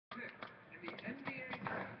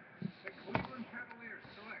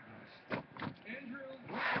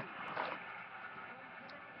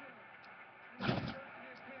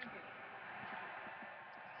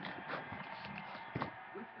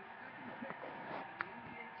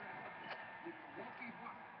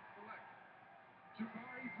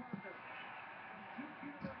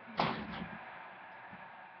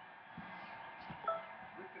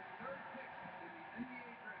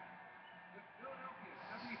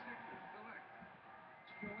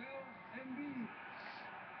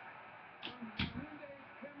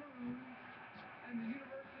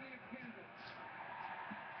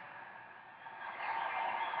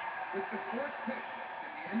the fourth pick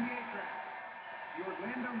in the NBA draft, the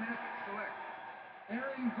Orlando Magic select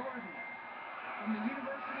Aaron Gordon from the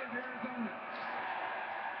University of Arizona.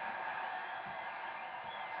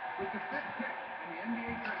 With the fifth pick in the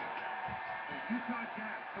NBA draft, the Utah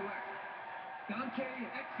Jazz select Dante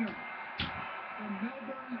Exum from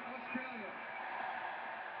Melbourne, Australia.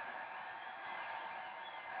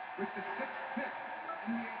 With the sixth pick in the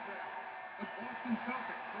NBA draft, the Boston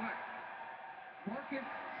Celtics select Marcus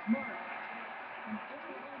Smart from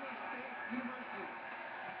Oklahoma State University.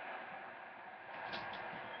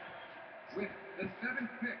 With the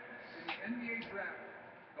seventh pick in the NBA draft,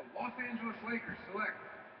 the Los Angeles Lakers select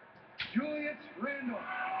Julius Randle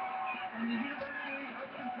from the University of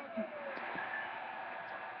Kentucky.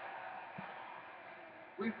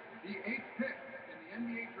 With the eighth pick in the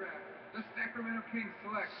NBA draft, the Sacramento Kings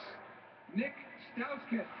select Nick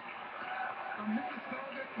Stauskas from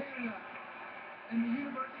Mississauga, Canada, and the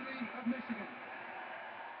University of Michigan.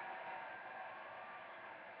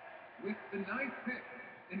 With the ninth pick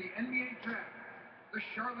in the NBA draft, the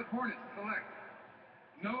Charlotte Hornets select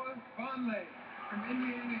Noah Vonleh from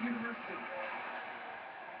Indiana University.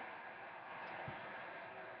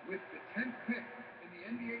 With the 10th pick in the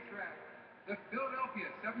NBA draft, the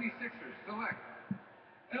Philadelphia 76ers select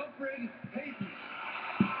Elfrid Payton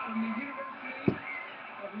from the University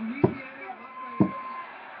of Louisiana Lafayette.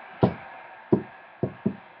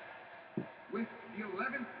 With the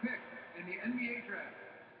 11th pick in the NBA draft,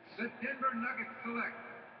 the Denver Nuggets select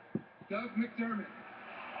Doug McDermott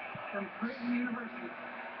from Creighton University.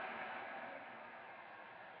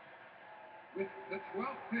 With the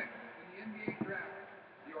 12th pick in the NBA draft,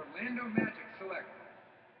 the Orlando Magic select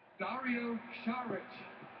Dario Saric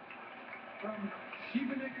from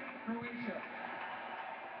Šibenik, Croatia.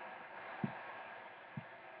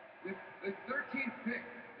 With the 13th pick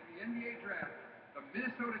in the NBA draft, the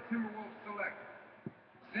Minnesota Timberwolves select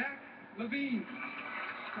Zach LaVine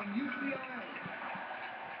from UCLA.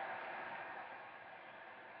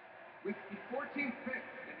 With the 14th pick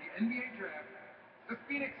in the NBA draft, the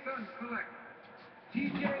Phoenix Suns select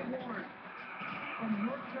T.J. Warren from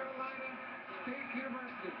North Carolina State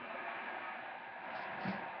University.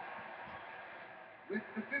 With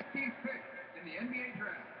the 15th pick in the NBA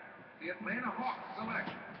draft, the Atlanta Hawks select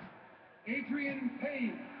Adrian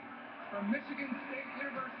Payne from Michigan State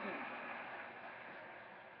University.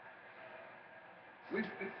 With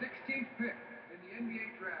the 16th pick in the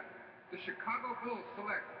NBA draft, the Chicago Bulls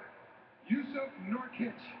select Yusuf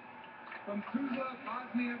Nurkic from Tuzla,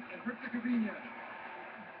 Bosnia and Herzegovina.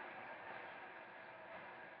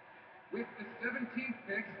 With the 17th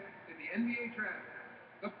pick in the NBA draft,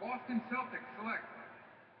 the Boston Celtics select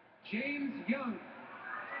James Young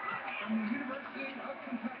from the University of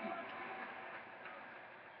Kentucky.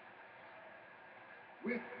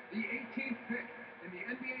 With the 18th pick in the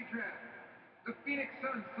NBA draft, the Phoenix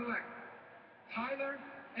Suns select Tyler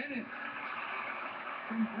Ennis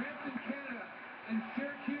from Brampton, Canada, and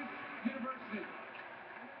Syracuse University.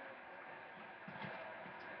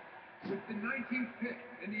 With the 19th pick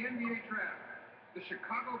in the NBA draft, the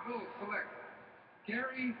Chicago Bulls select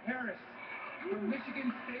Gary Harris from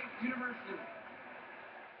Michigan State University.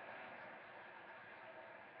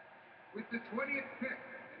 With the 20th pick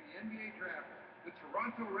in the NBA draft, the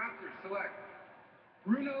Toronto Raptors select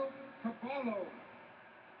Bruno Cavallo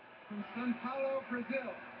from São Paulo,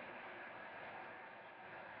 Brazil.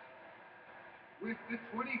 With the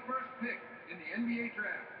 21st pick in the NBA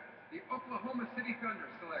draft, the Oklahoma City Thunder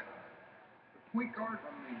select the point guard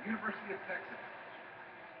from the University of Texas.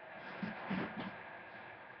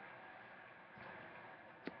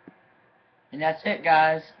 And that's it,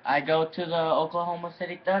 guys. I go to the Oklahoma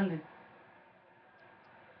City Thunder.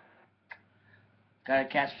 Gotta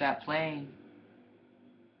catch that plane.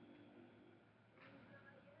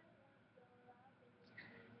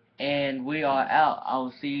 And we are out. I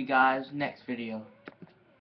will see you guys next video.